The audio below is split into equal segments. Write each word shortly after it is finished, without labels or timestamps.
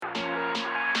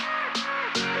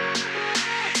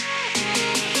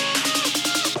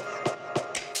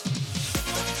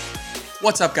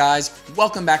What's up, guys?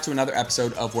 Welcome back to another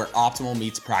episode of Where Optimal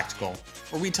Meets Practical,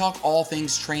 where we talk all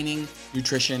things training,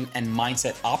 nutrition, and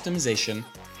mindset optimization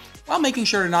while making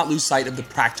sure to not lose sight of the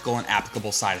practical and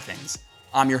applicable side of things.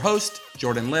 I'm your host,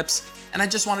 Jordan Lips, and I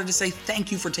just wanted to say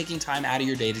thank you for taking time out of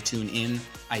your day to tune in.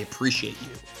 I appreciate you.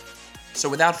 So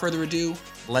without further ado,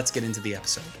 let's get into the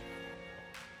episode.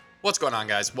 What's going on,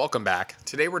 guys? Welcome back.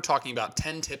 Today we're talking about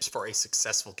 10 tips for a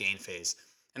successful gain phase.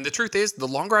 And the truth is, the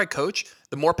longer I coach,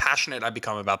 the more passionate I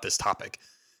become about this topic.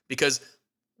 Because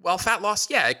while fat loss,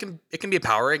 it can be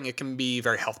empowering, it can be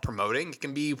very health promoting, it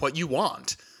can be what you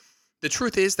want. The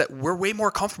truth is that we're way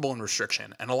more comfortable in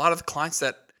restriction. And a lot of the clients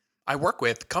that I work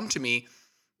with come to me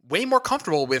way more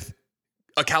comfortable with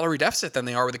a calorie deficit than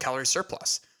they are with a calorie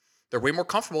surplus. They're way more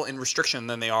comfortable in restriction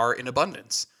than they are in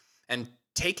abundance. And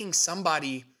taking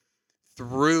somebody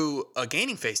through a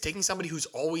gaining phase, taking somebody who's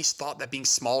always thought that being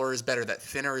smaller is better, that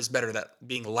thinner is better, that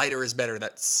being lighter is better,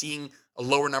 that seeing a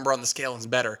lower number on the scale is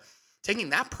better, taking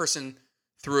that person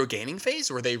through a gaining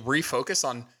phase where they refocus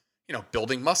on,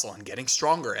 building muscle and getting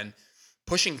stronger and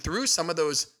pushing through some of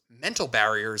those mental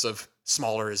barriers of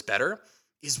smaller is better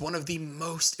is one of the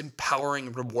most empowering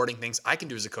and rewarding things I can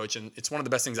do as a coach. And it's one of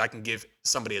the best things I can give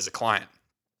somebody as a client.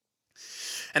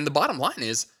 And the bottom line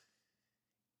is,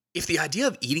 if the idea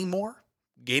of eating more,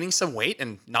 gaining some weight,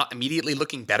 and not immediately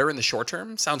looking better in the short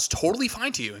term sounds totally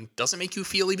fine to you and doesn't make you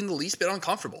feel even the least bit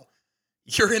uncomfortable,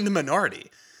 you're in the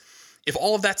minority. If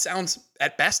all of that sounds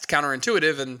at best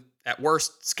counterintuitive and at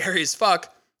worst scary as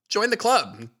fuck, join the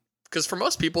club. Because for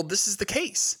most people, this is the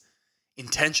case.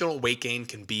 Intentional weight gain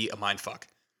can be a mindfuck.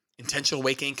 Intentional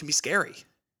weight gain can be scary.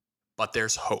 But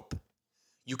there's hope.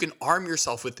 You can arm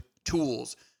yourself with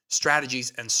tools,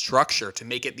 strategies, and structure to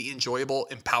make it the enjoyable,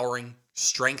 empowering,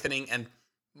 strengthening, and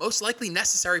most likely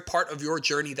necessary part of your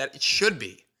journey that it should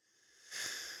be.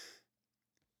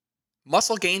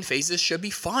 Muscle gain phases should be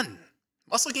fun.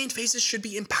 Muscle gain phases should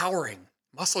be empowering.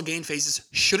 Muscle gain phases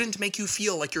shouldn't make you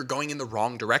feel like you're going in the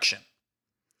wrong direction.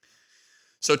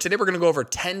 So today we're going to go over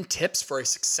 10 tips for a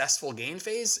successful gain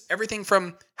phase. Everything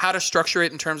from how to structure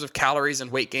it in terms of calories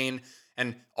and weight gain,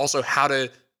 and also how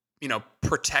to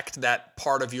protect that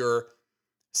part of your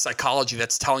psychology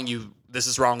that's telling you this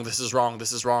is wrong, this is wrong,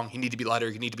 this is wrong. You need to be lighter,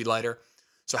 you need to be lighter.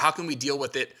 So how can we deal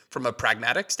with it from a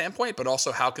pragmatic standpoint, but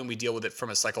also how can we deal with it from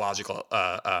a psychological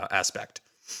aspect?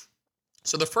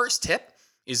 So the first tip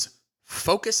is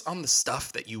focus on the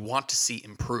stuff that you want to see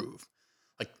improve.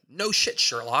 Like, no shit,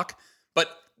 Sherlock. But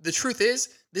the truth is,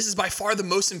 this is by far the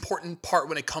most important part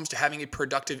when it comes to having a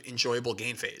productive, enjoyable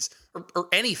gain phase, or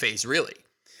any phase really.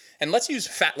 And let's use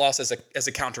fat loss as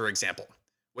a counter example.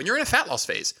 When you're in a fat loss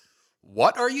phase,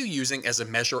 what are you using as a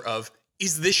measure of,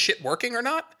 is this shit working or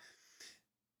not?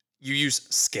 You use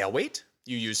scale weight,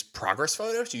 you use progress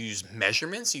photos, you use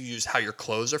measurements, you use how your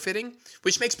clothes are fitting,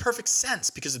 which makes perfect sense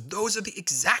because those are the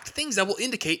exact things that will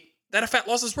indicate that a fat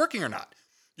loss is working or not.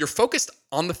 You're focused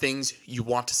on the things you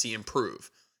want to see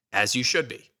improve, as you should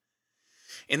be.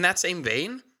 In that same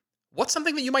vein, what's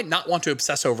something that you might not want to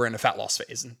obsess over in a fat loss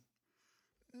phase?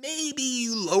 Maybe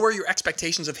you lower your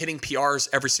expectations of hitting PRs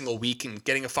every single week and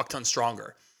getting a fuck ton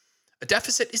stronger. A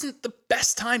deficit isn't the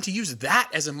best time to use that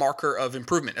as a marker of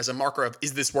improvement, as a marker of,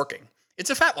 is this working?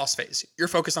 It's a fat loss phase. You're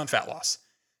focused on fat loss.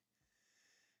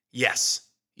 Yes,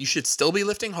 you should still be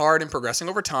lifting hard and progressing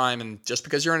over time, and just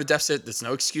because you're in a deficit, that's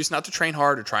no excuse not to train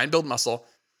hard or try and build muscle,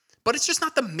 but it's just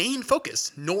not the main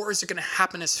focus, nor is it going to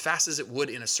happen as fast as it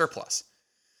would in a surplus.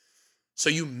 So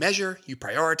you measure, you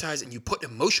prioritize, and you put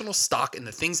emotional stock in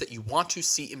the things that you want to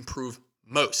see improve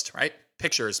most, right?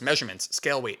 Pictures, measurements,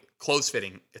 scale weight, clothes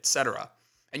fitting, etc.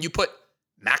 And you put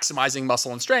maximizing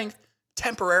muscle and strength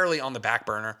temporarily on the back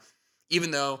burner, even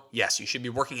though, yes, you should be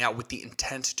working out with the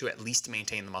intent to at least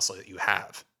maintain the muscle that you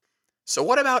have. So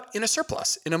what about in a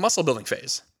surplus, in a muscle building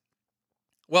phase?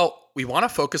 Well, we want to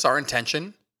focus our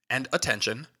intention and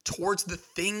attention towards the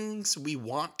things we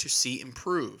want to see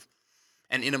improve.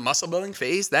 And in a muscle building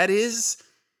phase, that is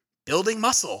building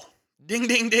muscle. Ding,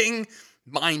 ding, ding.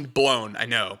 Mind blown, I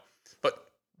know. But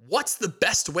what's the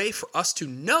best way for us to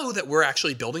know that we're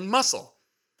actually building muscle?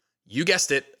 You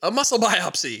guessed it, a muscle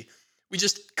biopsy. We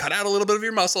just cut out a little bit of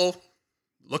your muscle,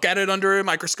 look at it under a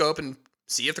microscope, and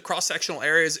see if the cross-sectional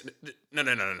areas... No.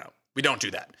 We don't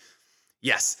do that.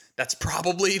 Yes, that's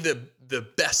probably the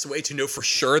best way to know for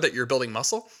sure that you're building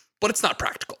muscle, but it's not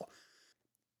practical.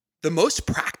 The most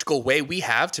practical way we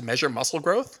have to measure muscle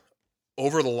growth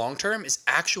over the long term is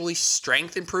actually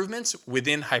strength improvements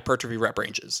within hypertrophy rep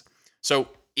ranges. So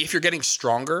if you're getting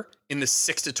stronger in the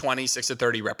 6 to 20, 6 to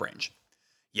 30 rep range,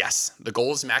 yes, the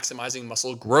goal is maximizing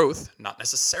muscle growth, not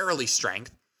necessarily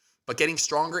strength, but getting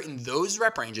stronger in those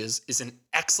rep ranges is an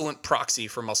excellent proxy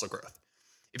for muscle growth.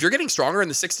 If you're getting stronger in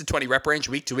the 6 to 20 rep range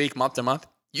week to week, month to month,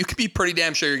 you can be pretty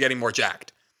damn sure you're getting more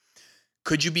jacked.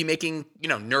 Could you be making,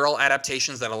 neural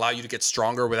adaptations that allow you to get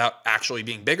stronger without actually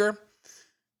being bigger?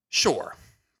 Sure,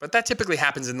 but that typically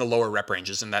happens in the lower rep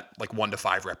ranges, in that 1 to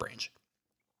 5 rep range.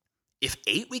 If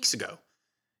 8 weeks ago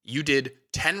you did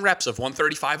 10 reps of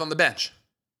 135 on the bench,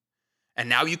 and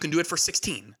now you can do it for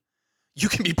 16, you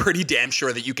can be pretty damn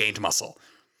sure that you gained muscle.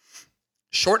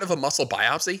 Short of a muscle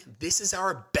biopsy, this is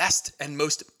our best and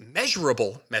most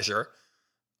measurable measure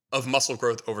of muscle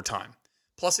growth over time.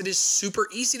 Plus, it is super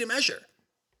easy to measure.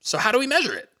 So how do we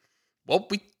measure it? Well,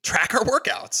 we track our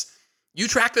workouts. You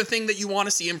track the thing that you want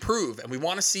to see improve, and we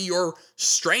want to see your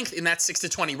strength in that 6 to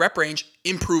 20 rep range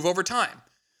improve over time.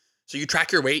 So you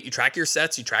track your weight, you track your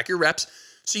sets, you track your reps,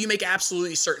 so you make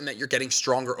absolutely certain that you're getting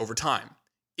stronger over time.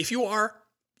 If you are,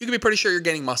 you can be pretty sure you're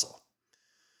gaining muscle.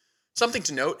 Something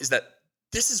to note is that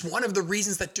this is one of the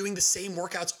reasons that doing the same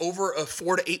workouts over a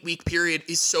 4 to 8 week period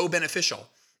is so beneficial.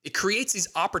 It creates these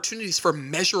opportunities for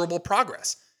measurable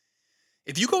progress.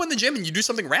 If you go in the gym and you do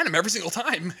something random every single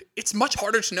time, it's much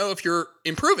harder to know if you're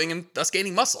improving and thus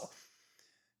gaining muscle.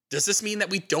 Does this mean that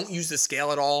we don't use the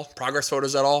scale at all, progress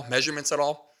photos at all, measurements at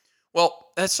all? Well,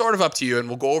 that's sort of up to you, and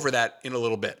we'll go over that in a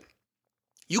little bit.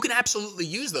 You can absolutely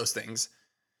use those things,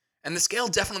 and the scale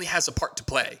definitely has a part to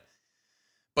play.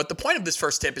 But the point of this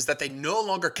first tip is that they no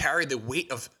longer carry the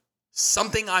weight of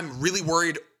something I'm really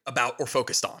worried about or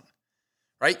focused on,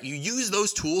 right? You use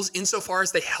those tools insofar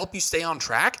as they help you stay on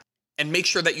track and make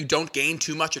sure that you don't gain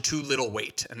too much or too little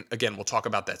weight. And again, we'll talk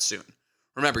about that soon.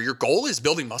 Remember, your goal is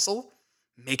building muscle.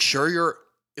 Make sure you're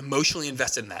emotionally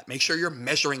invested in that. Make sure you're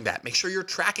measuring that. Make sure you're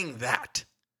tracking that,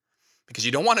 because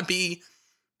you don't want to be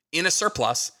in a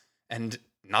surplus and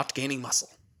not gaining muscle.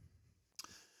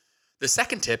 The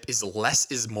second tip is less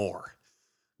is more.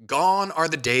 Gone are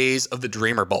the days of the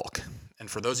dreamer bulk. And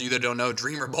for those of you that don't know,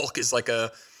 dreamer bulk is like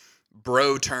a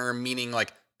bro term, meaning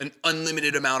like an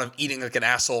unlimited amount of eating like an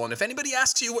asshole. And if anybody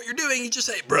asks you what you're doing, you just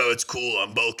say, bro, it's cool,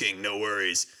 I'm bulking, no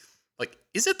worries. Like,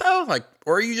 is it though?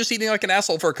 Or are you just eating like an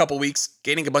asshole for a couple weeks,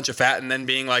 gaining a bunch of fat, and then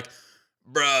being like,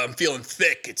 bro, I'm feeling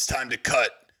thick, it's time to cut.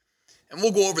 And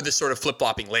we'll go over this sort of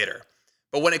flip-flopping later.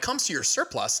 But when it comes to your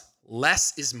surplus,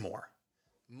 less is more.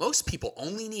 Most people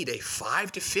only need a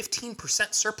 5 to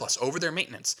 15% surplus over their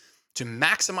maintenance to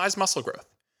maximize muscle growth.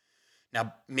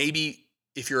 Now, maybe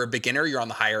if you're a beginner, you're on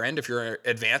the higher end. If you're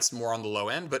advanced, more on the low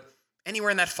end. But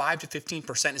anywhere in that 5 to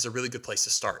 15% is a really good place to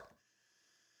start.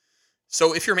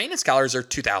 So if your maintenance calories are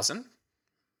 2,000,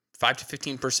 5 to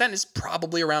 15% is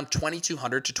probably around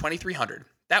 2,200 to 2,300.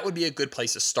 That would be a good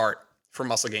place to start for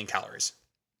muscle gain calories.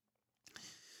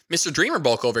 Mr. Dreamer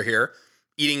Bulk over here,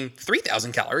 eating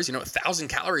 3,000 calories, 1,000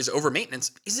 calories over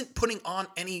maintenance, isn't putting on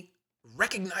any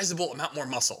recognizable amount more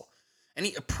muscle,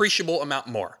 any appreciable amount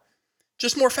more,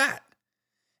 just more fat.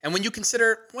 And when you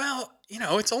consider,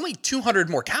 it's only 200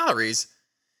 more calories,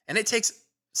 and it takes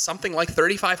something like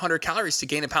 3,500 calories to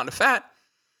gain a pound of fat,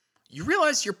 you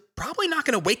realize you're probably not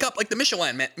going to wake up like the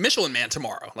Michelin man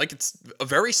tomorrow. Like, it's a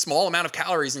very small amount of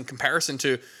calories in comparison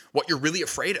to what you're really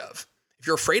afraid of. If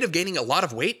you're afraid of gaining a lot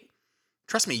of weight,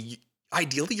 trust me,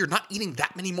 ideally, you're not eating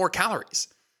that many more calories,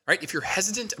 right? If you're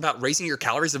hesitant about raising your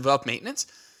calories above maintenance,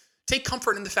 take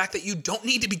comfort in the fact that you don't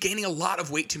need to be gaining a lot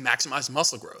of weight to maximize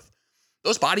muscle growth.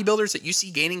 Those bodybuilders that you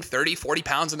see gaining 30, 40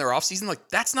 pounds in their off season,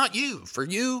 that's not you. For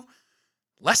you,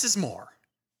 less is more.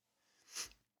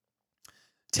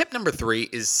 Tip number 3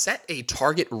 is set a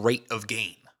target rate of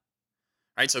gain,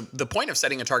 right? So the point of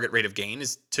setting a target rate of gain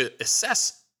is to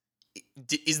assess,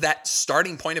 is that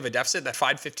starting point of a deficit, that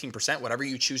 5 to 15%, whatever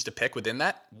you choose to pick within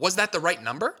that, was that the right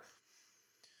number?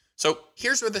 So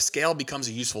here's where the scale becomes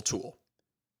a useful tool.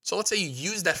 So let's say you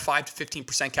use that 5 to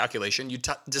 15% calculation, you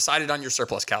decided on your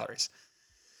surplus calories.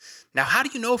 Now, how do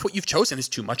you know if what you've chosen is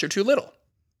too much or too little?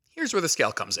 Here's where the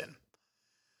scale comes in.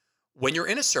 When you're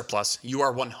in a surplus, you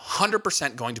are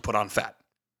 100% going to put on fat.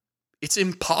 It's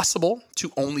impossible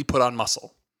to only put on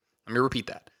muscle. Let me repeat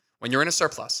that. When you're in a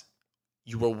surplus,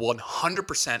 you will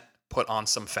 100% put on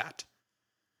some fat.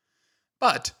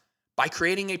 But by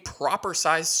creating a proper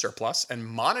size surplus and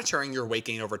monitoring your weight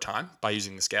gain over time by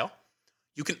using the scale,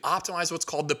 you can optimize what's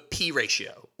called the P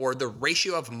ratio, or the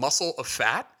ratio of muscle of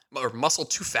fat, or muscle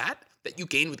to fat, that you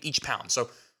gain with each pound. So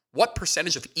what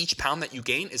percentage of each pound that you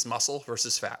gain is muscle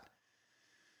versus fat?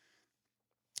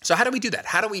 So how do we do that?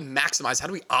 How do we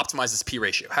optimize this P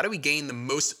ratio? How do we gain the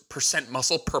most percent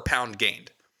muscle per pound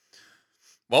gained?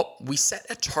 Well, we set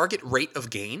a target rate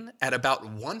of gain at about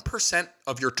 1%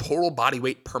 of your total body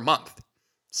weight per month,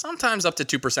 sometimes up to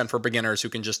 2% for beginners who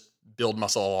can just build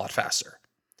muscle a lot faster.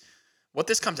 what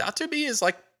this comes out to be is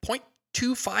like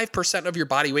 0.25% of your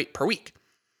body weight per week.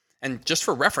 And just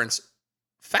for reference,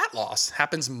 fat loss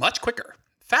happens much quicker.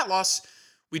 Fat loss,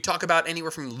 we talk about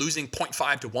anywhere from losing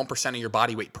 0.5 to 1% of your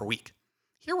body weight per week.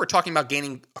 Here we're talking about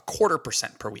gaining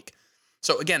 0.25% per week.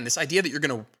 So again, this idea that you're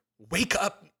going to wake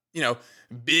up,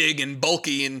 big and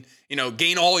bulky and,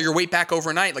 gain all your weight back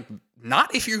overnight, like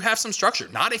not if you have some structure,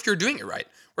 not if you're doing it right.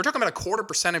 We're talking about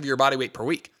 0.25% of your body weight per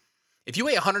week. If you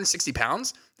weigh 160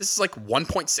 pounds, this is like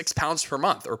 1.6 pounds per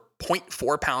month or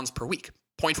 0.4 pounds per week.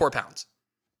 0.4 pounds.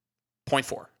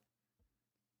 0.4.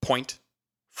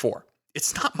 0.4.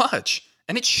 It's not much,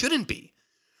 and it shouldn't be.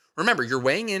 Remember, you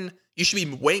should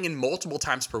be weighing in multiple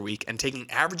times per week and taking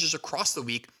averages across the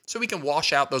week so we can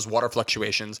wash out those water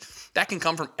fluctuations. That can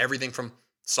come from everything from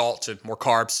salt to more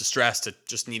carbs to stress to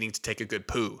just needing to take a good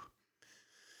poo.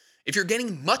 If you're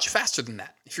gaining much faster than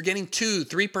that, if you're gaining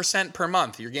 2-3% per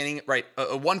month, you're gaining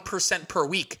 1% per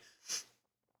week,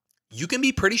 you can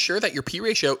be pretty sure that your P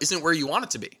ratio isn't where you want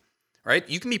it to be, right?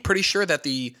 You can be pretty sure that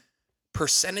the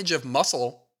percentage of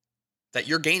muscle that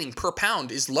you're gaining per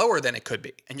pound is lower than it could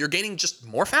be, and you're gaining just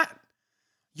more fat.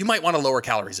 You might want to lower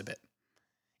calories a bit.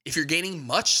 If you're gaining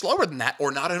much slower than that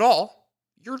or not at all,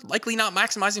 you're likely not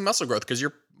maximizing muscle growth because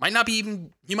you might not even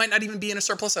be in a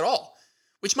surplus at all,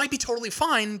 which might be totally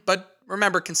fine. But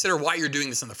remember, consider why you're doing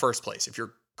this in the first place. If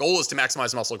your goal is to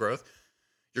maximize muscle growth,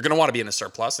 you're going to want to be in a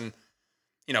surplus, and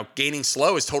gaining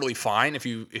slow is totally fine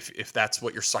if that's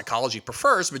what your psychology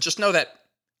prefers. But just know that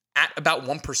at about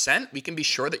 1%, we can be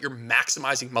sure that you're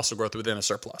maximizing muscle growth within a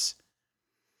surplus.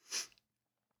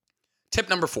 Tip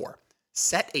number 4,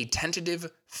 set a tentative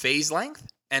phase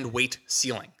length and weight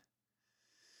ceiling.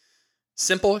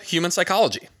 Simple human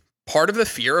psychology. Part of the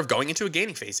fear of going into a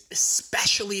gaining phase,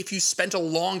 especially if you spent a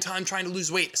long time trying to lose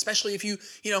weight, especially if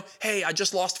hey, I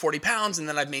just lost 40 pounds and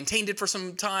then I've maintained it for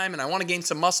some time and I want to gain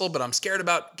some muscle, but I'm scared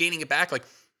about gaining it back. Like,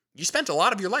 you spent a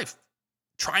lot of your life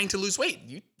trying to lose weight.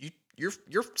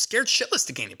 You're scared shitless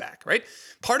to gain it back, right?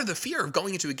 Part of the fear of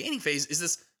going into a gaining phase is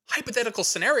this hypothetical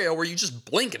scenario where you just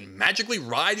blink and magically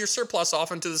ride your surplus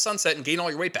off into the sunset and gain all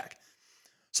your weight back.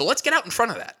 So let's get out in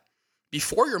front of that.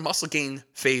 Before your muscle gain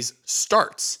phase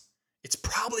starts, it's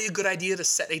probably a good idea to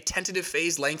set a tentative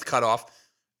phase length cutoff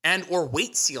and or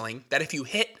weight ceiling that if you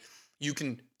hit, you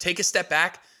can take a step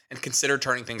back and consider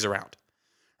turning things around,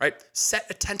 right? Set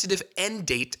a tentative end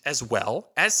date as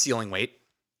well as ceiling weight,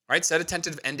 right? Set a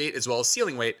tentative end date as well as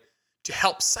ceiling weight to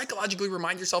help psychologically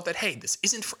remind yourself that, hey, this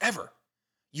isn't forever.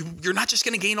 You're not just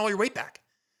going to gain all your weight back.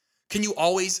 Can you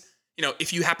always,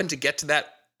 if you happen to get to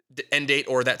that end date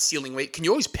or that ceiling weight, can you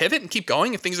always pivot and keep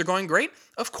going if things are going great?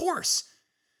 Of course.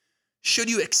 Should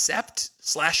you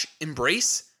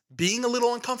accept/embrace being a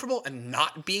little uncomfortable and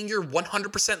not being your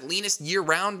 100% leanest year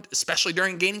round, especially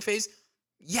during gaining phase?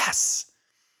 Yes.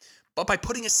 But by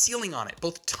putting a ceiling on it,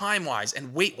 both time-wise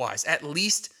and weight-wise, it at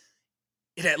least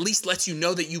lets you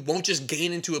know that you won't just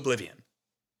gain into oblivion.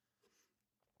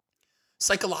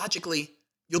 Psychologically,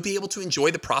 you'll be able to enjoy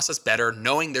the process better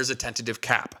knowing there's a tentative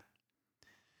cap.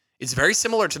 It's very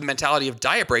similar to the mentality of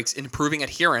diet breaks in improving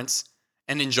adherence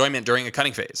and enjoyment during a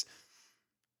cutting phase.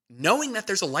 Knowing that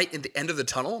there's a light at the end of the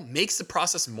tunnel makes the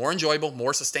process more enjoyable,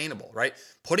 more sustainable, right?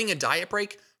 Putting a diet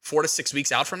break 4 to 6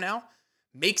 weeks out from now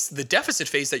makes the deficit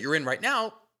phase that you're in right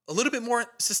now a little bit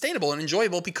more sustainable and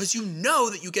enjoyable because you know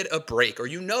that you get a break or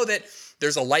you know that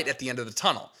there's a light at the end of the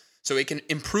tunnel. So it can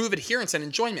improve adherence and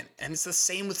enjoyment. And it's the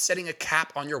same with setting a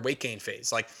cap on your weight gain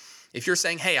phase. Like if you're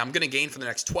saying, hey, I'm going to gain for the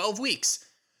next 12 weeks,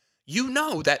 you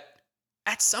know that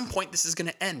at some point this is going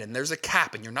to end and there's a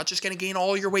cap and you're not just going to gain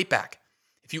all your weight back.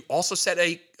 If you also set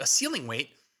a ceiling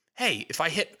weight, hey, if I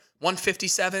hit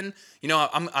 157,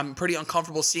 I'm pretty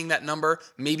uncomfortable seeing that number,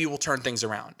 maybe we'll turn things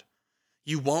around.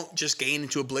 You won't just gain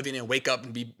into oblivion and wake up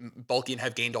and be bulky and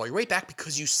have gained all your weight back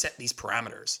because you set these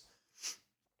parameters.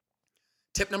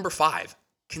 Tip number 5,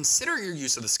 consider your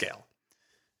use of the scale.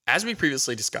 As we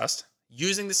previously discussed,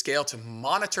 using the scale to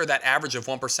monitor that average of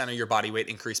 1% of your body weight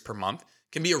increase per month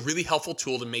can be a really helpful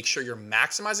tool to make sure you're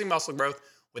maximizing muscle growth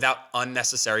without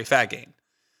unnecessary fat gain.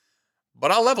 But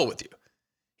I'll level with you.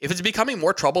 If it's becoming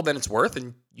more trouble than it's worth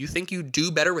and you think you do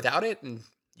better without it and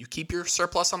you keep your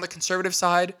surplus on the conservative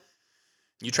side,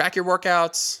 you track your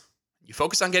workouts, you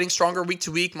focus on getting stronger week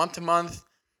to week, month to month,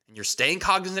 and you're staying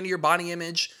cognizant of your body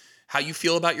image, how you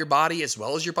feel about your body, as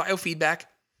well as your biofeedback,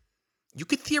 you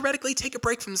could theoretically take a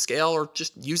break from the scale or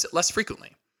just use it less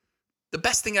frequently. The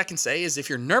best thing I can say is if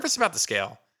you're nervous about the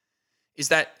scale, is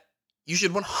that you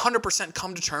should 100%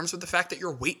 come to terms with the fact that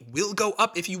your weight will go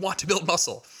up if you want to build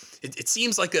muscle. It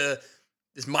seems like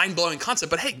this mind-blowing concept,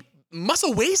 but hey,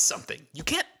 muscle weighs something. You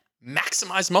can't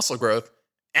maximize muscle growth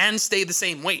and stay the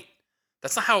same weight.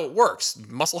 That's not how it works.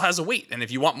 Muscle has a weight. And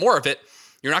if you want more of it,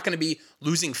 you're not going to be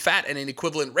losing fat at an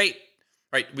equivalent rate,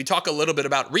 right? We talk a little bit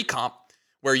about recomp,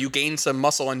 where you gain some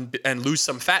muscle and lose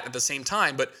some fat at the same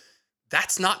time, but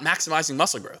that's not maximizing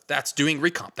muscle growth. That's doing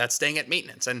recomp. That's staying at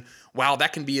maintenance. And while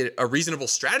that can be a reasonable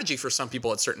strategy for some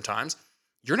people at certain times,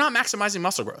 you're not maximizing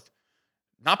muscle growth,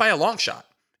 not by a long shot.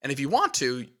 And if you want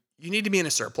to, you need to be in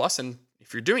a surplus. And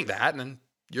if you're doing that, then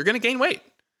you're going to gain weight.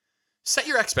 Set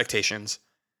your expectations.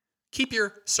 Keep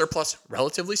your surplus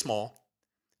relatively small.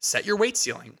 Set your weight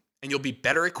ceiling, and you'll be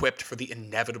better equipped for the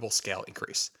inevitable scale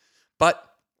increase. But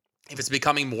if it's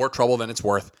becoming more trouble than it's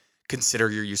worth, consider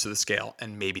your use of the scale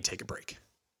and maybe take a break.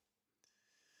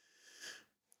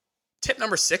 Tip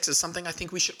number 6 is something I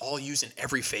think we should all use in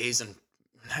every phase and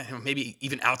maybe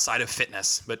even outside of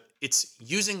fitness, but it's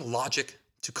using logic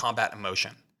to combat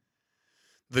emotion.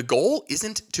 The goal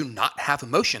isn't to not have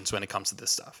emotions when it comes to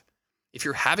this stuff. If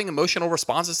you're having emotional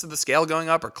responses to the scale going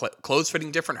up or clothes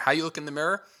fitting different, how you look in the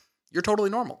mirror, you're totally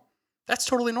normal. That's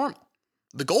totally normal.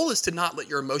 The goal is to not let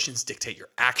your emotions dictate your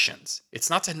actions. It's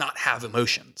not to not have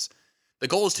emotions. The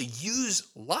goal is to use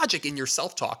logic in your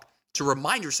self-talk to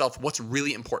remind yourself what's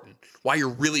really important, why you're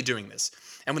really doing this.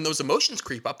 And when those emotions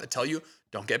creep up that tell you,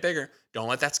 don't get bigger, don't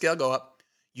let that scale go up,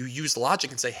 you use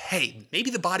logic and say, hey, maybe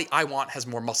the body I want has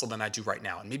more muscle than I do right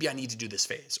now, and maybe I need to do this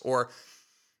phase. Or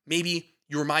maybe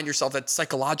you remind yourself that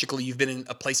psychologically you've been in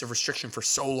a place of restriction for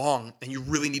so long and you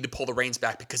really need to pull the reins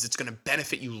back because it's going to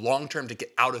benefit you long-term to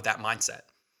get out of that mindset.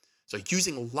 So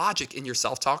using logic in your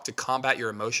self-talk to combat your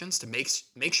emotions to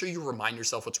make sure you remind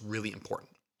yourself what's really important.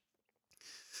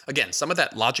 Again, some of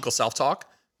that logical self-talk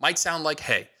might sound like,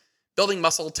 hey, building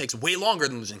muscle takes way longer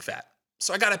than losing fat,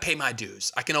 so I got to pay my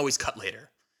dues. I can always cut later.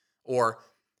 Or,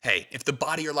 hey, if the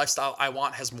body or lifestyle I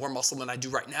want has more muscle than I do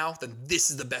right now, then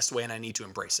this is the best way and I need to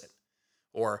embrace it.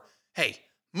 Or, hey,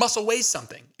 muscle weighs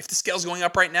something. If the scale's going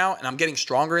up right now and I'm getting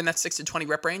stronger in that 6 to 20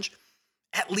 rep range,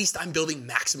 at least I'm building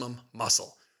maximum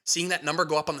muscle. Seeing that number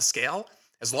go up on the scale,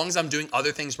 as long as I'm doing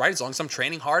other things right, as long as I'm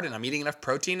training hard and I'm eating enough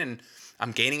protein and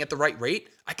I'm gaining at the right rate,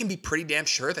 I can be pretty damn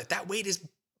sure that that weight is,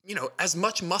 as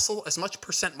much muscle, as much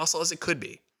percent muscle as it could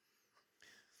be.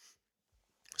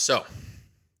 So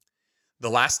the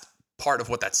last part of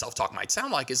what that self-talk might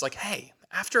sound like is like, hey,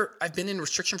 after I've been in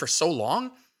restriction for so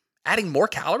long, adding more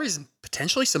calories and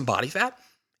potentially some body fat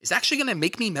is actually going to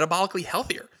make me metabolically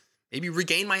healthier. Maybe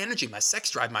regain my energy, my sex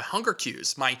drive, my hunger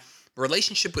cues, my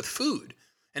relationship with food.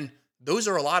 And those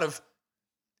are a lot of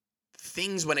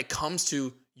things when it comes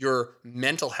to your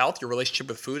mental health, your relationship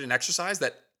with food and exercise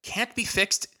that can't be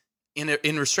fixed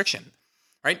in restriction,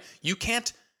 right? You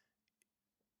can't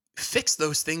fix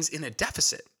those things in a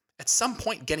deficit. At some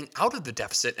point, getting out of the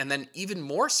deficit and then even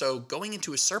more so going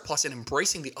into a surplus and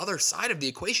embracing the other side of the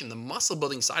equation, the muscle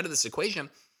building side of this equation,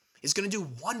 is going to do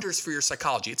wonders for your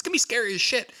psychology. It's going to be scary as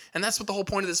shit. And that's what the whole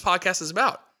point of this podcast is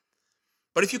about.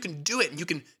 But if you can do it and you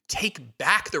can take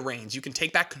back the reins, you can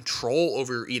take back control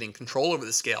over your eating, control over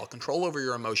the scale, control over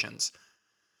your emotions,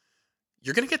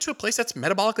 you're going to get to a place that's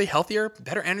metabolically healthier,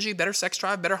 better energy, better sex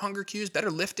drive, better hunger cues,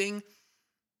 better lifting,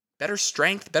 better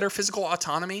strength, better physical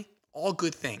autonomy, all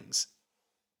good things.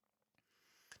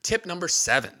 Tip number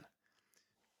 7,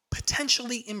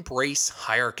 potentially embrace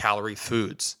higher calorie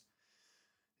foods.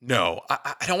 No,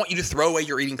 I don't want you to throw away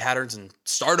your eating patterns and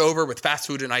start over with fast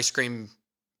food and ice cream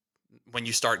when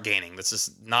you start gaining. This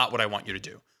is not what I want you to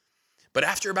do. But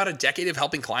after about a decade of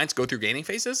helping clients go through gaining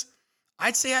phases,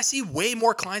 I'd say I see way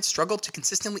more clients struggle to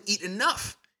consistently eat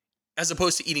enough as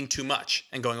opposed to eating too much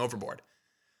and going overboard.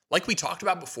 Like we talked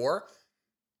about before,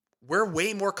 we're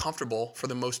way more comfortable for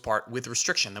the most part with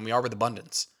restriction than we are with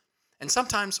abundance. And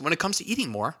sometimes when it comes to eating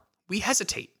more, we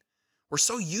hesitate. We're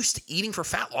so used to eating for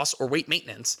fat loss or weight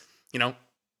maintenance,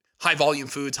 high volume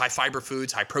foods, high fiber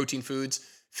foods, high protein foods,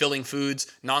 filling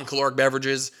foods, non-caloric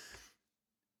beverages,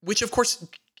 which of course,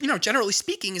 generally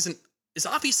speaking is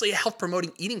obviously a health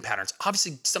promoting eating pattern. It's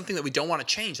obviously something that we don't want to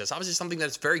change. That's obviously something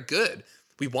that's very good.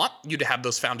 We want you to have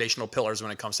those foundational pillars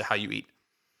when it comes to how you eat.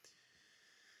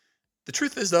 The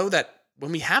truth is, though, that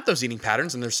when we have those eating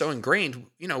patterns and they're so ingrained,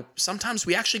 sometimes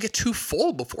we actually get too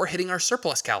full before hitting our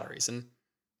surplus calories. And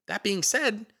that being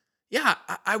said, yeah,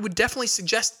 I would definitely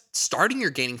suggest starting your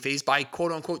gaining phase by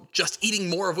quote unquote, just eating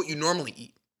more of what you normally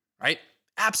eat, right?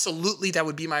 Absolutely. That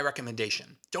would be my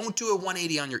recommendation. Don't do a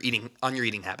 180 on your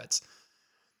eating habits.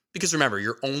 Because remember,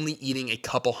 you're only eating a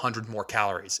couple hundred more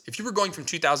calories. If you were going from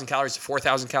 2,000 calories to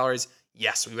 4,000 calories,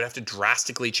 yes, we would have to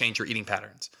drastically change your eating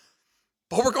patterns.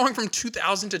 But we're going from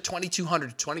 2,000 to 2,200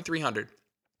 to 2,300.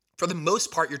 For the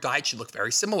most part, your diet should look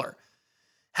very similar.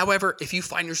 However, if you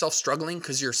find yourself struggling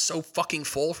because you're so fucking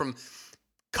full from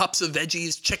cups of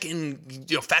veggies, chicken,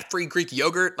 fat-free Greek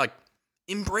yogurt. Like,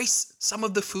 embrace some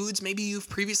of the foods maybe you've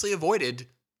previously avoided,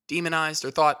 demonized,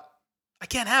 or thought, I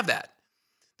can't have that.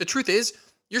 The truth is,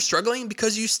 you're struggling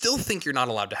because you still think you're not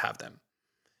allowed to have them.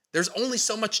 There's only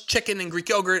so much chicken and Greek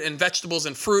yogurt and vegetables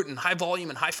and fruit and high volume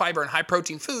and high fiber and high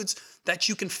protein foods that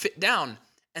you can fit down.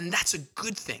 And that's a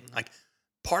good thing. Like,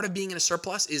 part of being in a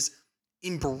surplus is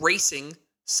embracing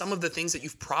some of the things that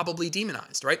you've probably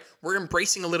demonized, right? We're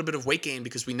embracing a little bit of weight gain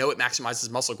because we know it maximizes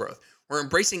muscle growth. We're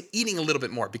embracing eating a little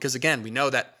bit more because, again, we know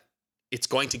that it's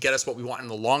going to get us what we want in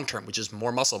the long term, which is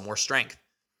more muscle, more strength.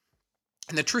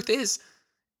 And the truth is,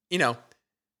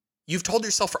 you've told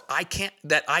yourself I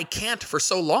can't for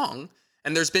so long.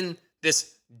 And there's been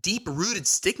this deep-rooted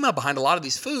stigma behind a lot of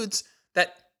these foods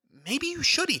that maybe you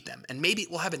should eat them. And maybe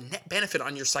it will have a net benefit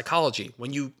on your psychology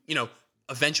when you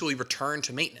eventually return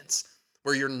to maintenance,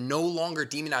 where you're no longer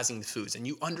demonizing the foods and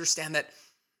you understand that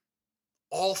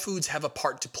all foods have a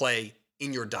part to play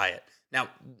in your diet. Now,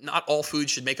 not all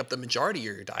foods should make up the majority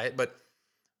of your diet, but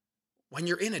when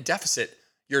you're in a deficit,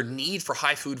 your need for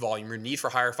high food volume, your need for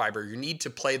higher fiber, your need to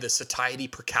play the satiety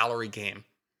per calorie game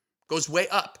goes way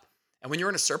up. And when you're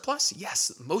in a surplus,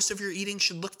 yes, most of your eating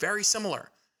should look very similar,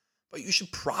 but you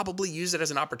should probably use it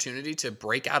as an opportunity to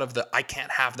break out of the I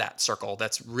can't have that circle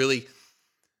that's really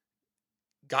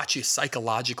got you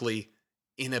psychologically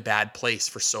in a bad place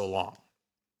for so long.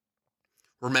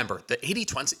 Remember, the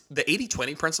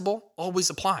 80-20 principle always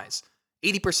applies.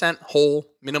 80% whole,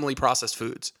 minimally processed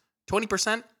foods.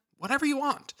 20%, whatever you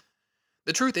want.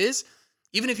 The truth is,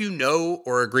 even if you know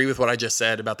or agree with what I just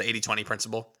said about the 80-20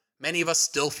 principle, many of us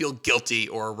still feel guilty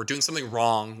or we're doing something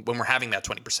wrong when we're having that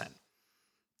 20%.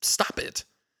 Stop it.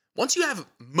 Once you have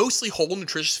mostly whole,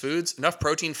 nutritious foods, enough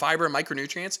protein, fiber, and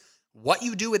micronutrients, what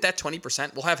you do with that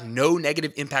 20% will have no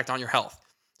negative impact on your health.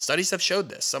 Studies have showed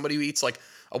this. Somebody who eats like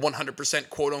a 100%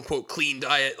 quote unquote clean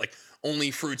diet, like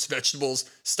only fruits, vegetables,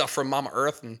 stuff from Mama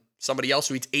Earth, and somebody else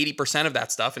who eats 80% of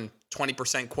that stuff and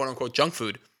 20% quote unquote junk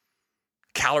food,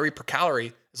 calorie per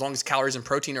calorie, as long as calories and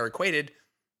protein are equated,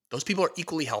 those people are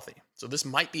equally healthy. So this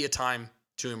might be a time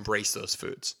to embrace those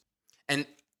foods. And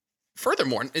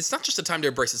furthermore, it's not just a time to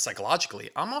embrace it psychologically.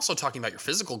 I'm also talking about your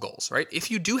physical goals, right?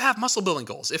 If you do have muscle building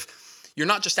goals, if you're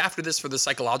not just after this for the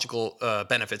psychological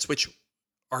benefits, which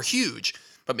are huge,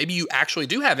 but maybe you actually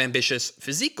do have ambitious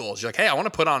physique goals. You're like, hey, I want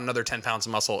to put on another 10 pounds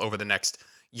of muscle over the next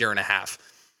year and a half.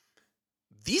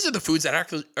 These are the foods that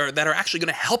are actually going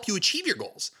to help you achieve your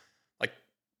goals. Like,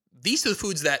 these are the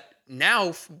foods that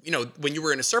now, when you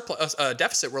were in a surplus,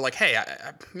 deficit, we're like, hey,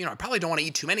 I probably don't want to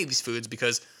eat too many of these foods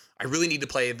because I really need to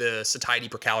play the satiety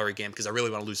per calorie game because I really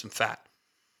want to lose some fat.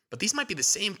 But these might be the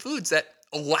same foods that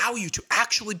allow you to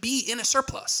actually be in a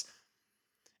surplus.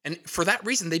 And for that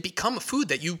reason, they become a food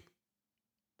that you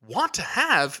want to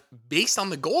have based on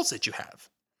the goals that you have.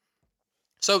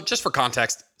 So just for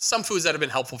context, some foods that have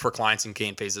been helpful for clients in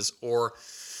gain phases or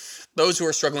those who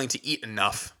are struggling to eat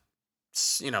enough,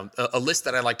 a list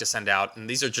that I like to send out. And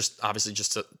these are just obviously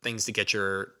just things to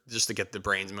get the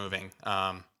brains moving,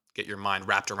 get your mind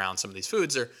wrapped around some of these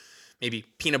foods, or maybe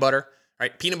peanut butter,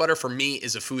 right? Peanut butter for me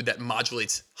is a food that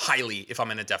modulates highly if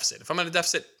I'm in a deficit. If I'm in a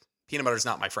deficit, peanut butter is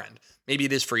not my friend. Maybe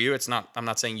it is for you. It's not. I'm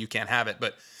not saying you can't have it,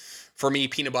 but for me,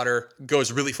 peanut butter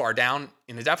goes really far down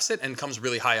in a deficit and comes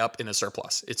really high up in a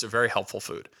surplus. It's a very helpful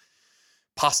food.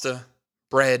 Pasta,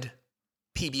 bread,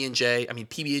 PB&J. I mean,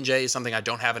 PB&J is something I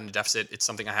don't have in a deficit. It's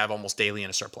something I have almost daily in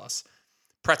a surplus.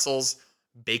 Pretzels,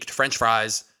 baked French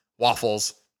fries,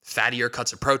 waffles, fattier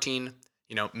cuts of protein.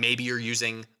 Maybe you're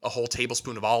using a whole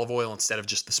tablespoon of olive oil instead of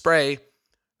just the spray,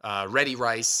 ready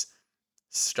rice,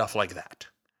 stuff like that.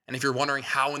 And if you're wondering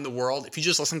how in the world, if you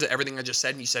just listened to everything I just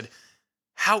said and you said,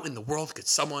 how in the world could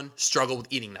someone struggle with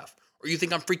eating enough? Or you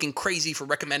think I'm freaking crazy for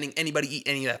recommending anybody eat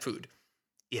any of that food?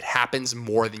 It happens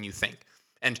more than you think.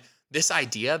 And this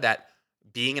idea that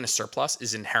being in a surplus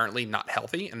is inherently not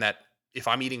healthy and that if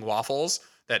I'm eating waffles,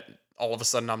 that all of a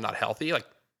sudden I'm not healthy, like,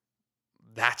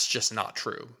 that's just not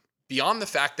true. Beyond the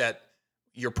fact that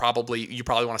you probably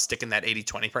want to stick in that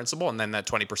 80-20 principle, and then that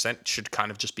 20% should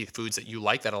kind of just be foods that you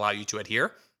like that allow you to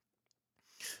adhere.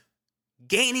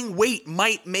 Gaining weight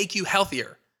might make you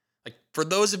healthier. Like, for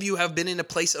those of you who have been in a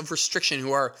place of restriction,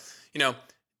 who are,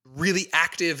 really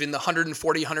active in the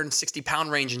 140, 160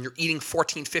 pound range, and you're eating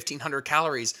 1,500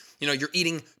 calories, you're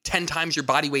eating 10 times your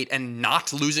body weight and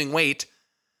not losing weight.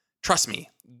 Trust me,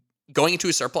 going into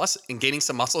a surplus and gaining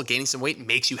some muscle, gaining some weight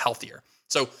makes you healthier.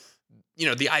 So,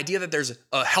 the idea that there's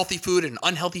a healthy food and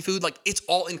unhealthy food, like, it's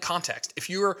all in context.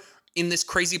 If you're in this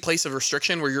crazy place of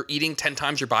restriction where you're eating 10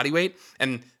 times your body weight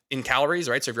and in calories,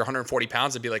 right? So if you're 140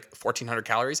 pounds, it'd be like 1,400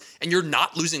 calories and you're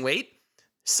not losing weight,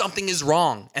 something is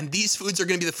wrong. And these foods are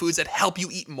going to be the foods that help you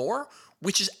eat more,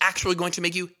 which is actually going to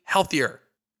make you healthier.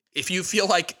 If you feel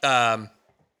like,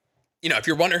 if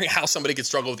you're wondering how somebody could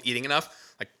struggle with eating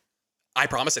enough, like, I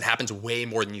promise it happens way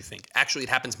more than you think. Actually, it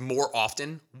happens more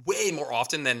often, way more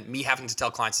often than me having to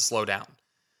tell clients to slow down.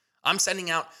 I'm sending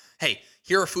out, hey,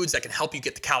 here are foods that can help you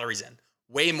get the calories in.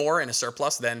 Way more in a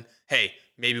surplus than, hey,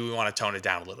 maybe we want to tone it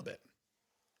down a little bit.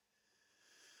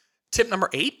 Tip number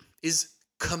 8 is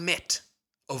commit.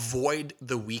 Avoid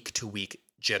the week-to-week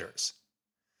jitters.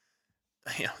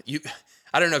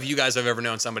 I don't know if you guys have ever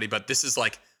known somebody, but this is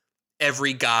like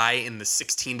every guy in the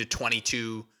 16 to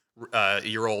 22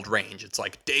 year old range. It's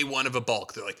like day 1 of a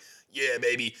bulk. They're like, yeah,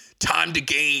 baby, time to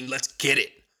gain. Let's get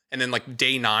it. And then like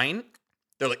day 9,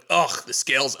 they're like, ugh, the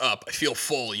scale's up. I feel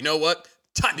full. You know what?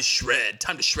 Time to shred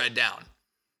down.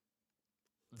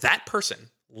 That person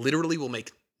literally will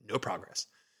make no progress.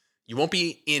 You won't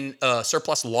be in a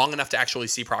surplus long enough to actually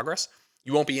see progress.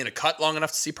 You won't be in a cut long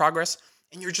enough to see progress.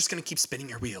 And you're just going to keep spinning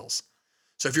your wheels.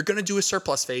 So if you're going to do a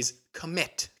surplus phase,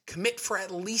 commit. Commit for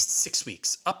at least 6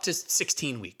 weeks, up to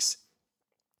 16 weeks.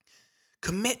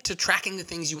 Commit to tracking the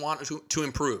things you want to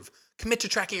improve. Commit to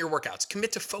tracking your workouts.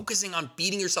 Commit to focusing on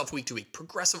beating yourself week to week.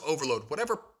 Progressive overload.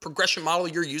 Whatever progression model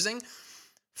you're using,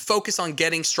 focus on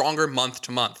getting stronger month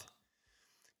to month.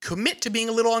 Commit to being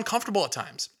a little uncomfortable at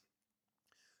times.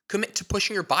 Commit to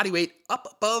pushing your body weight up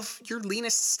above your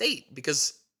leanest state,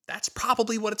 because that's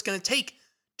probably what it's going to take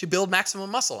to build maximum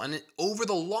muscle. And over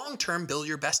the long term, build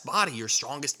your best body, your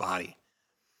strongest body.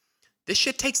 This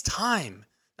shit takes time.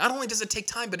 Not only does it take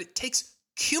time, but it takes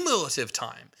cumulative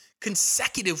time,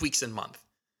 consecutive weeks and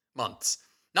months.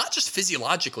 Not just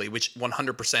physiologically, which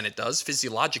 100% it does.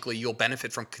 Physiologically, you'll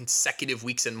benefit from consecutive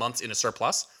weeks and months in a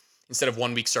surplus instead of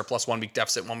 1 week surplus, 1 week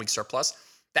deficit, 1 week surplus.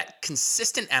 That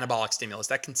consistent anabolic stimulus,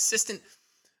 that consistent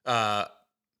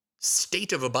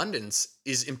state of abundance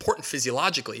is important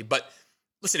physiologically. But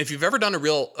listen, if you've ever done a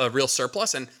real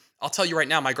surplus, and I'll tell you right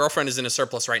now, my girlfriend is in a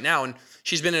surplus right now, and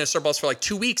she's been in a surplus for like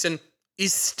 2 weeks and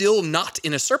is still not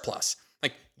in a surplus.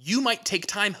 Like, you might take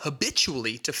time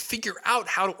habitually to figure out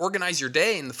how to organize your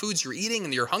day and the foods you're eating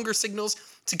and your hunger signals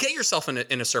to get yourself in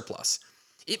a surplus.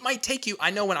 It might take you, I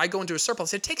know when I go into a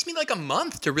surplus, it takes me like a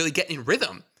month to really get in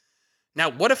rhythm. Now,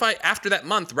 what if after that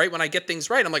month, right, when I get things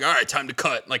right, I'm like, all right, time to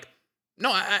cut. Like, no,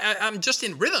 I'm just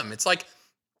in rhythm. It's like,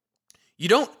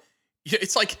 a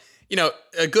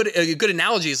good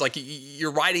analogy is like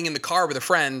you're riding in the car with a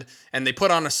friend and they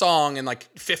put on a song and like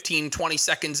 15, 20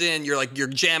 seconds in, you're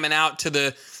jamming out to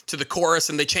the chorus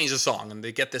and they change the song and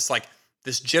they get this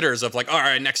jitters of like, all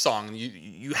right, next song. And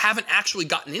you haven't actually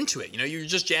gotten into it. You're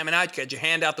just jamming out, you got your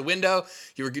hand out the window,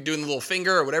 you were doing the little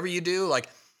finger or whatever you do, like,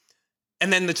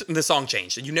 and then the song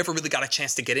changed and you never really got a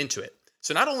chance to get into it.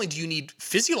 So not only do you need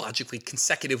physiologically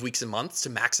consecutive weeks and months to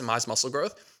maximize muscle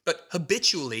growth, but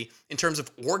habitually in terms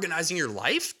of organizing your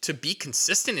life to be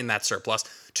consistent in that surplus,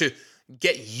 to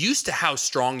get used to how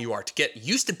strong you are, to get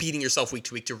used to beating yourself week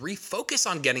to week, to refocus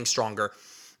on getting stronger,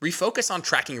 refocus on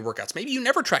tracking your workouts. Maybe you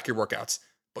never track your workouts,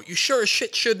 but you sure as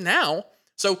shit should now.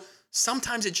 So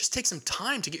sometimes it just takes some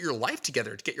time to get your life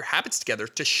together, to get your habits together,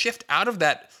 to shift out of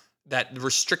that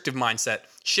restrictive mindset,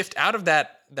 shift out of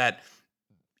that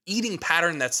eating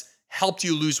pattern that's helped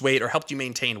you lose weight or helped you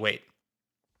maintain weight.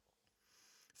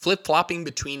 Flip-flopping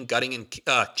between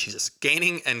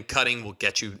gaining and cutting will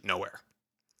get you nowhere.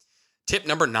 Tip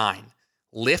number 9,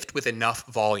 lift with enough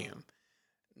volume.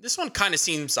 This one kind of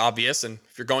seems obvious, and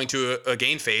if you're going to a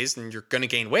gain phase and you're going to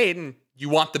gain weight and you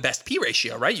want the best P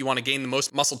ratio, right? You want to gain the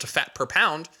most muscle to fat per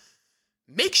pound.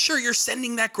 Make sure you're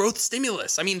sending that growth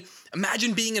stimulus. I mean,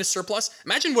 imagine being in a surplus.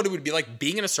 Imagine what it would be like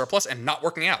being in a surplus and not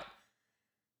working out.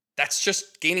 That's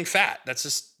just gaining fat. That's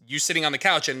just you sitting on the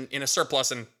couch and in a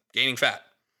surplus and gaining fat.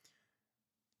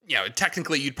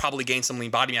 Technically you'd probably gain some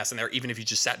lean body mass in there even if you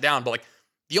just sat down. But like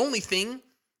the only thing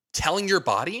telling your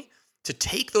body to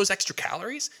take those extra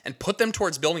calories and put them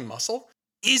towards building muscle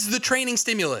is the training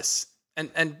stimulus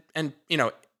and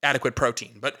adequate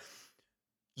protein. But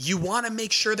you want to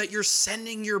make sure that you're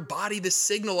sending your body the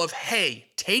signal of, hey,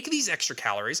 take these extra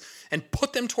calories and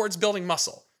put them towards building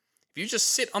muscle. If you just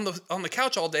sit on the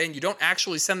couch all day and you don't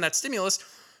actually send that stimulus,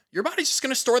 your body's just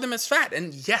going to store them as fat.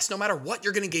 And yes, no matter what,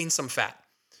 you're going to gain some fat.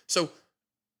 So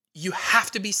you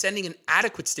have to be sending an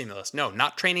adequate stimulus. No,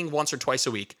 not training once or twice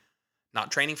a week,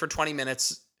 not training for 20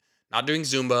 minutes, not doing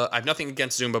Zumba. I have nothing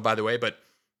against Zumba, by the way, but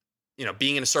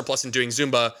being in a surplus and doing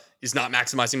Zumba is not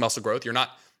maximizing muscle growth. You're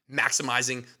not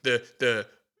maximizing the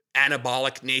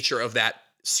anabolic nature of that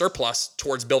surplus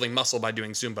towards building muscle by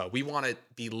doing Zumba. We want to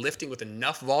be lifting with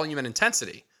enough volume and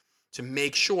intensity to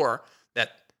make sure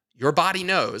that your body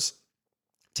knows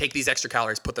take these extra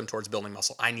calories, put them towards building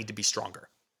muscle. I need to be stronger.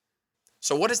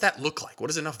 So what does that look like? What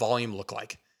does enough volume look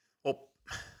like? Well,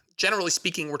 generally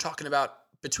speaking, we're talking about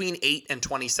between 8 and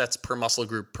 20 sets per muscle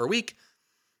group per week,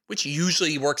 which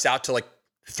usually works out to like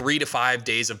 3 to 5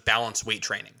 days of balanced weight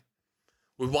training.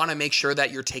 We want to make sure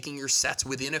that you're taking your sets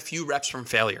within a few reps from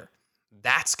failure.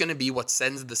 That's going to be what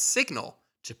sends the signal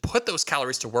to put those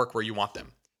calories to work where you want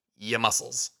them, your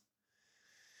muscles.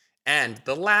 And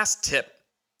the last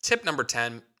tip number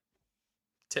 10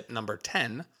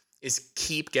 is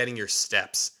keep getting your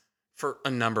steps for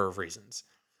a number of reasons.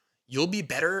 You'll be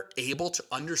better able to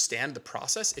understand the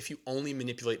process if you only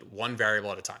manipulate one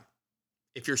variable at a time.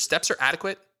 If your steps are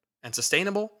adequate and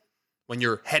sustainable, when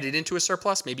you're headed into a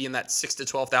surplus, maybe in that 6,000 to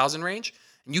 12,000 range,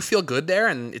 and you feel good there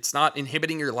and it's not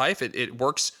inhibiting your life, it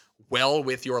works well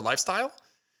with your lifestyle,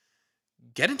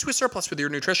 get into a surplus with your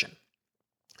nutrition.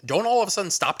 Don't all of a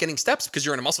sudden stop getting steps because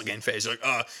you're in a muscle gain phase. You're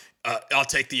like, I'll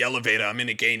take the elevator. I'm in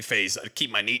a gain phase. I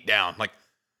keep my NEAT down. Like,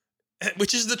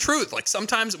 which is the truth. Like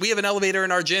sometimes we have an elevator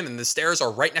in our gym and the stairs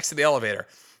are right next to the elevator.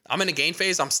 I'm in a gain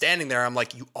phase. I'm standing there. I'm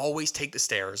like, you always take the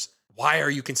stairs. Why are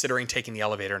you considering taking the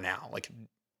elevator now? Like,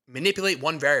 manipulate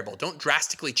one variable. Don't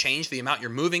drastically change the amount you're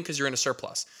moving because you're in a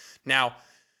surplus. Now,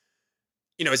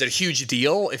 is it a huge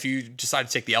deal if you decide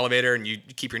to take the elevator and you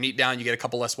keep your NEAT down, you get a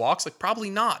couple less walks? Like, probably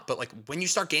not. But like when you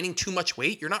start gaining too much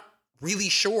weight, you're not really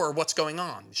sure what's going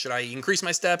on. Should I increase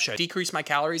my steps? Should I decrease my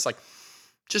calories? Like,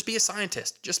 just be a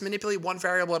scientist. Just manipulate one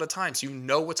variable at a time so you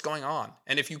know what's going on.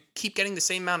 And if you keep getting the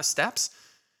same amount of steps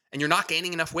and you're not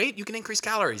gaining enough weight, you can increase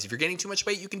calories. If you're gaining too much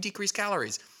weight, you can decrease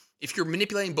calories. If you're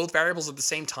manipulating both variables at the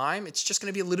same time, it's just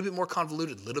going to be a little bit more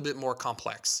convoluted, a little bit more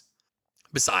complex.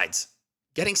 Besides,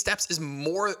 getting steps is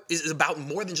about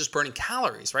more than just burning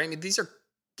calories, right? I mean, these are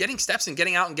getting steps and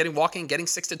getting out and getting walking, getting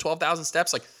 6,000 to 12,000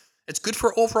 steps. Like, it's good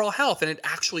for overall health and it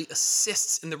actually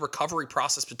assists in the recovery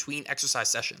process between exercise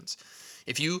sessions.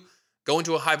 If you go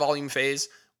into a high volume phase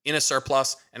in a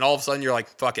surplus and all of a sudden you're like,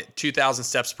 fuck it, 2,000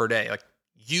 steps per day, like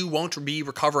you won't be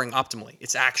recovering optimally.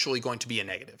 It's actually going to be a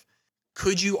negative.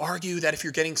 Could you argue that if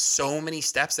you're getting so many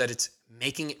steps that it's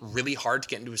making it really hard to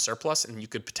get into a surplus and you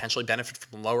could potentially benefit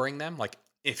from lowering them? Like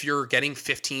if you're getting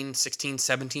 15, 16,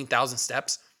 17,000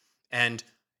 steps and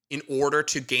in order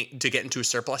to get into a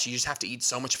surplus, you just have to eat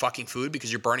so much fucking food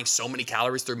because you're burning so many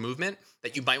calories through movement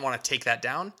that you might want to take that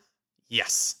down?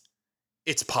 Yes,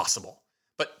 it's possible.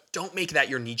 But don't make that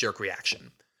your knee-jerk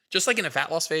reaction. Just like in a fat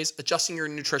loss phase, adjusting your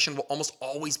nutrition will almost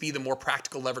always be the more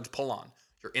practical lever to pull on.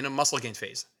 You're in a muscle gain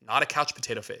phase, not a couch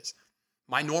potato phase.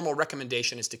 My normal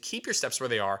recommendation is to keep your steps where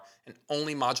they are and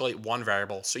only modulate one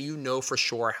variable so you know for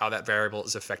sure how that variable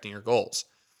is affecting your goals.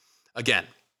 Again,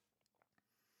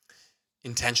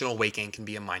 intentional weight gain can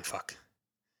be a mindfuck,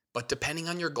 but depending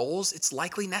on your goals, it's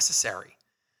likely necessary.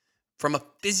 From a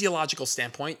physiological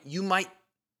standpoint, you might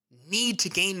need to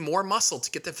gain more muscle to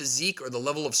get the physique or the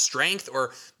level of strength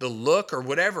or the look or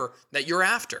whatever that you're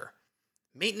after.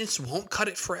 Maintenance won't cut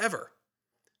it forever.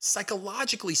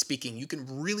 Psychologically speaking, you can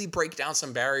really break down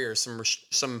some barriers,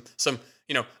 some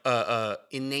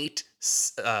innate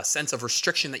sense of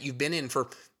restriction that you've been in for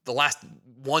the last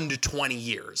 1 to 20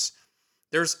 years.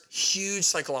 There's huge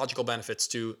psychological benefits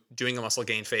to doing a muscle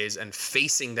gain phase and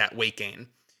facing that weight gain.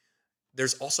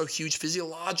 There's also huge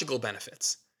physiological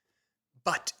benefits,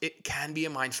 but it can be a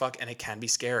mindfuck and it can be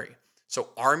scary. So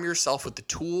arm yourself with the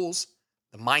tools,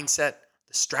 the mindset,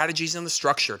 the strategies, and the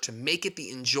structure to make it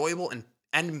the enjoyable and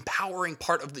empowering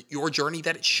part of your journey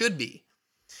that it should be.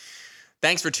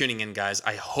 Thanks for tuning in, guys.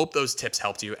 I hope those tips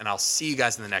helped you, and I'll see you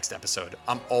guys in the next episode.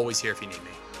 I'm always here if you need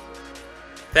me.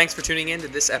 Thanks for tuning in to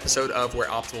this episode of Where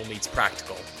Optimal Meets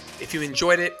Practical. If you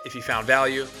enjoyed it, if you found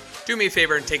value, do me a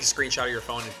favor and take a screenshot of your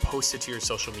phone and post it to your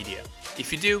social media.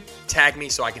 If you do, tag me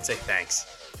so I can say thanks.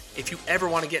 If you ever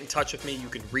want to get in touch with me, you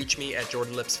can reach me at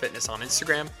Jordan Lips Fitness on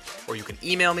Instagram, or you can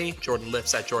email me,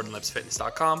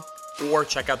 jordanlips@jordanlipsfitness.com, or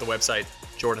check out the website,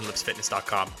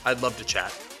 jordanlipsfitness.com. I'd love to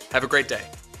chat. Have a great day.